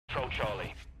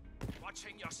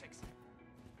Watching your six.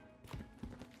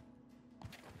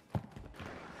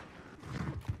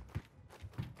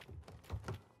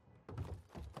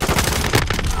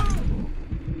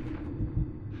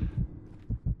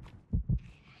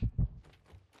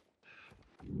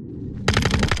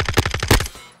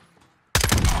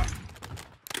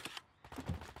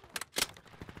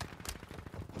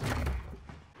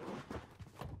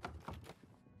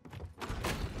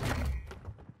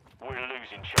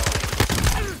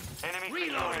 Enemy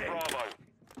securing Bravo.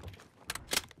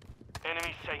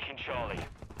 Enemy's taking Charlie.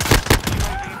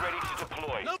 UAV ready to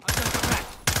deploy. Nope.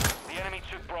 The enemy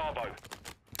took Bravo.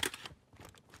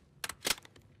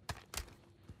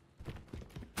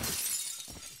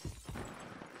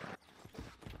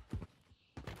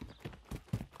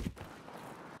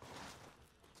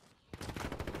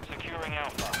 Securing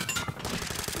Alpha.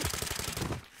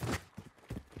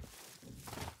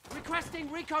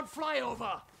 Requesting recon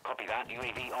flyover. Copy that.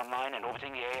 UAV online and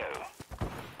orbiting the AO.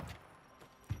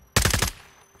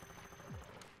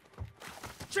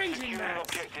 Changing Securing max.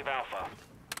 objective Alpha.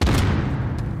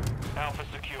 Alpha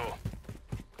secure.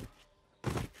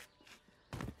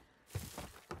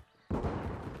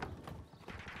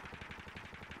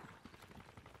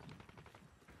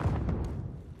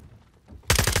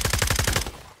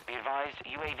 Be advised,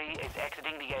 UAV is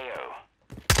exiting the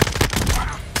AO.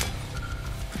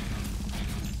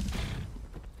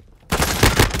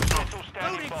 Vessel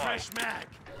standing Loading by. fresh mag.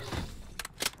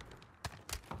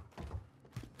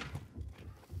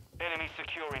 Enemy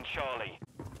securing Charlie.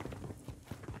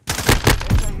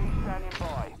 UAV standing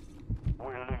by.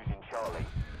 We're losing Charlie.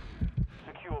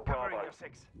 Secure Bravo. Covering your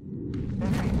six.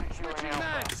 Enemy securing Switching Alpha.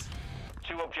 mags.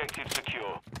 2 objectives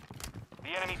secure. The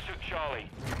enemy took Charlie.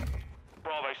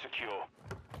 Bravo secure.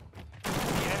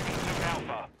 The enemy took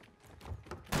Alpha.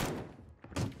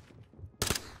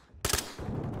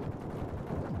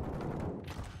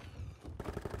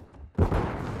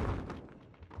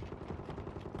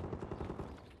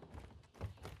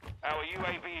 Our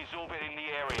UAV is orbiting the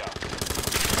area.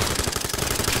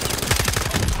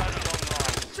 Flooded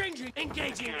online. Changing.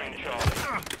 Engaging. Securing enemy.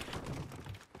 Charlie.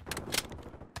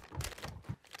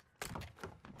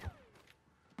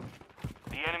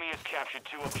 The enemy has captured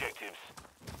 2 objectives.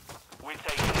 We're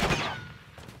taking Alpha.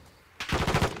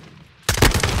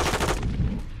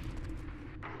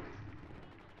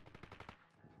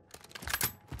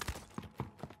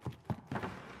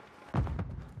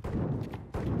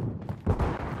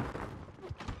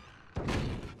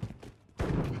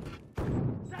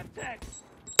 Semtex.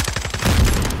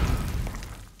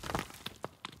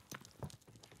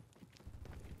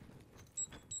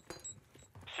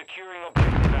 Securing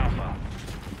objective Alpha.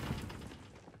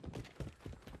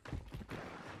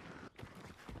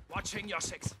 Watching your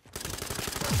six.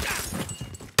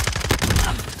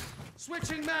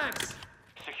 Switching mags.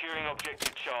 Securing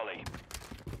objective Charlie.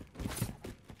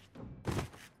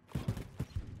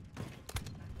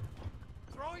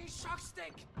 Throwing shock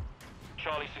stick.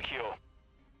 Charlie secure.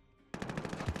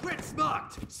 Grits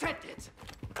marked. Set it.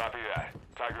 Copy that.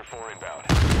 Tiger 4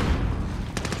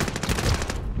 inbound.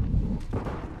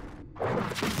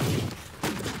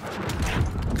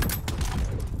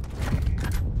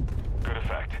 Good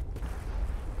effect.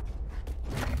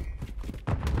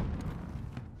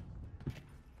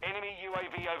 Enemy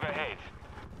UAV overhead.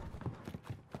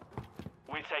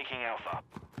 We're taking Alpha.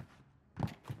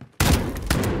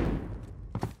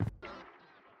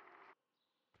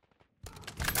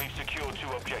 We've secured 2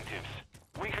 objectives.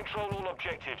 We control all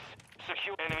objectives.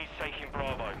 Secure enemies taking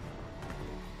Bravo.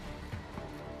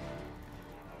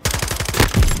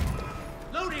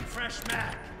 Loading fresh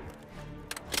mag.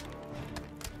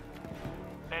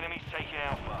 Enemies taking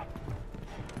Alpha.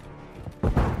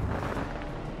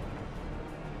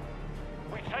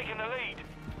 We've taken the lead.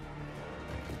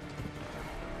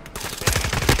 Enemy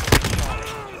securing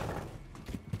Charlie.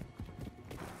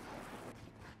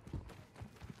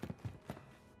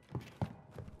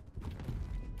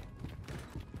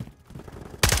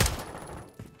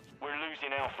 We're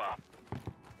losing Alpha.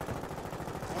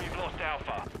 We've lost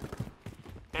Alpha.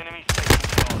 Enemies taking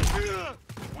Charlie.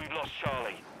 We've lost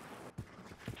Charlie.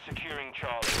 Securing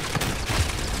Charlie.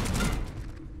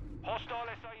 Hostile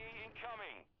SAE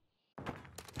incoming.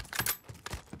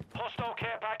 Hostile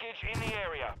care package in the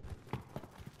area.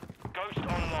 Ghost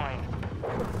online.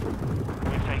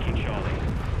 We're taking Charlie.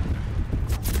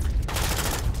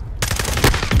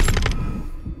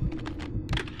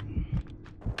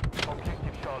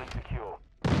 Objective Charlie secure.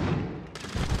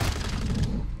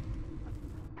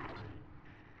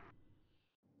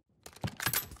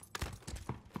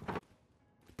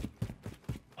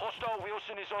 Hostile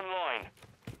Wilson is online.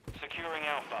 Securing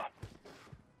Alpha.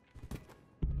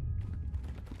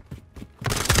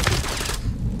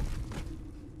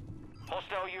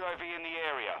 UAV in the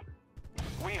area.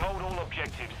 We hold all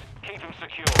objectives. Keep them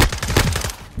secure.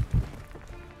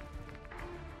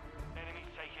 Enemies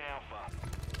taking Alpha.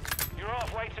 You're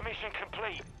halfway to mission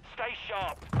complete. Stay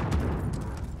sharp.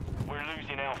 We're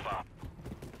losing Alpha.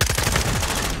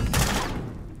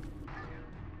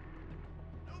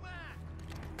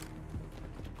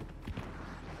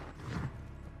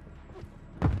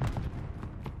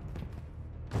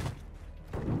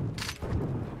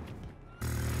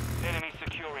 Enemy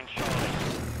securing Charlie.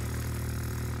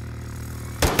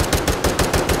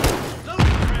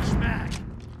 Loading fresh mag.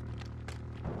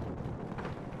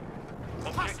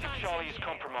 Objective Charlie is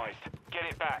compromised. Get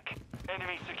it back.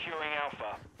 Enemy securing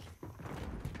Alpha.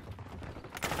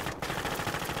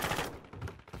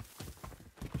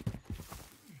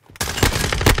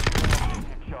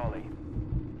 Objective Charlie.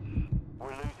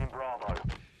 We're losing Bravo.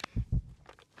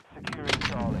 Securing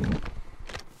Charlie.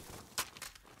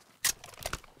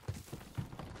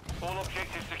 All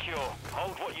objectives secure.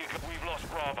 Hold what you can. We've lost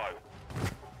Bravo.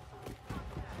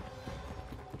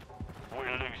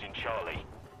 We're losing Charlie.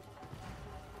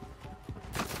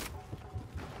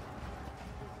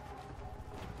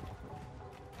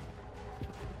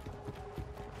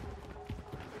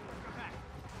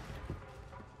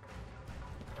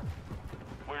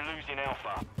 We're losing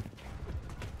Alpha.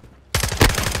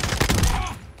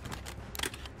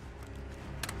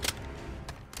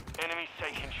 Enemies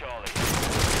taking Charlie.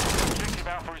 Objective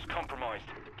Alpha is compromised.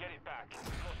 Get it back.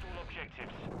 We've lost all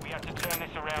objectives. We have to turn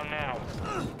this around now.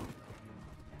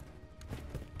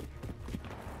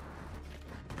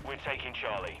 We're taking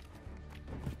Charlie.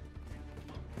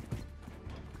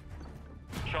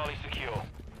 Charlie secure.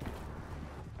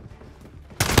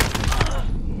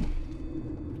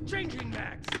 Changing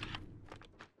mags.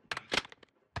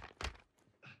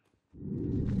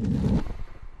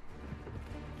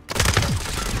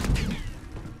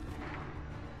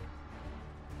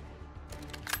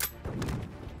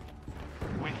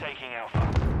 We're taking Alpha.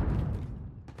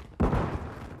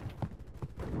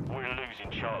 We're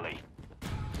losing Charlie.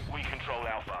 We control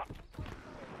Alpha.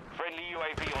 Friendly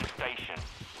UAV on station.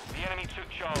 The enemy took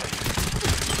Charlie.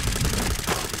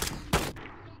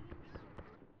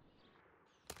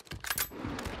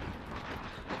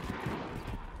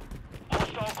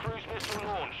 Hostile cruise missile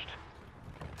launched.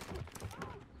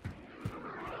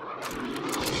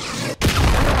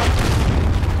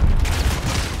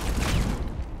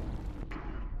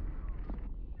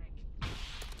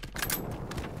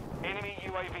 Enemy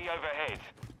UAV overhead.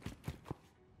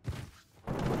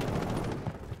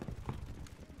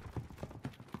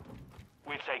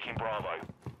 We're taking Bravo.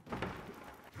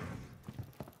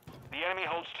 The enemy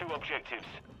holds two objectives.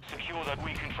 Secure that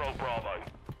we control Bravo.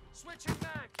 Switching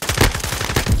mags.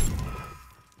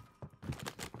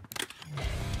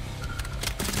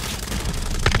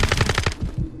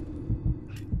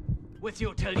 With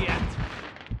you till the end.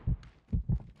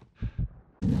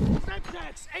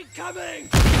 Semtex incoming!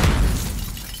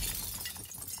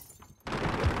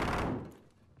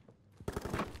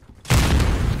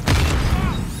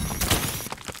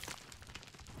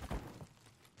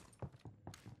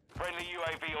 Friendly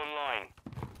UAV online.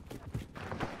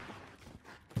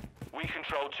 We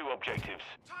control two objectives.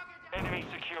 Enemy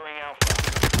securing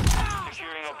Alpha.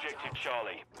 Securing objective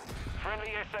Charlie.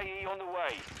 Friendly SAE on the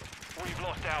way. We've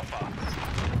lost Alpha.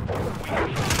 We control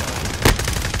Charlie.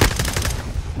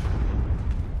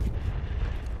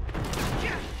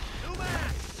 Yes! No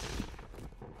man!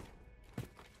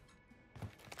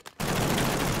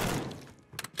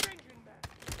 Changing mags.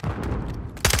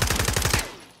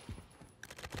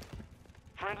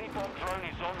 Friendly bomb drone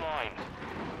is online.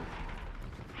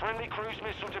 Friendly cruise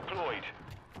missile deployed.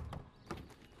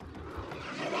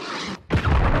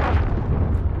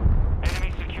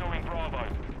 Enemy securing Bravo.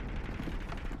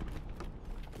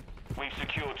 We've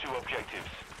secured two objectives.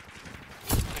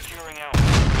 Securing Alpha.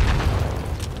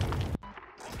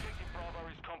 Objective Bravo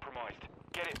is compromised.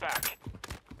 Get it back.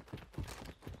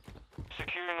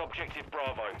 Securing objective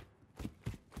Bravo.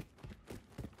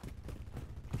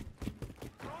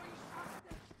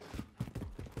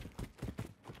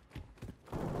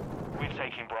 We're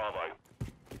taking Bravo.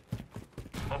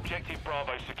 Objective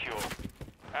Bravo secure.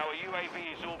 Our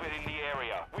UAV is orbiting the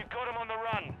area. We've got them on the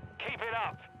run. Keep it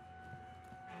up.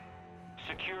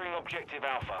 Securing objective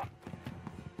Alpha.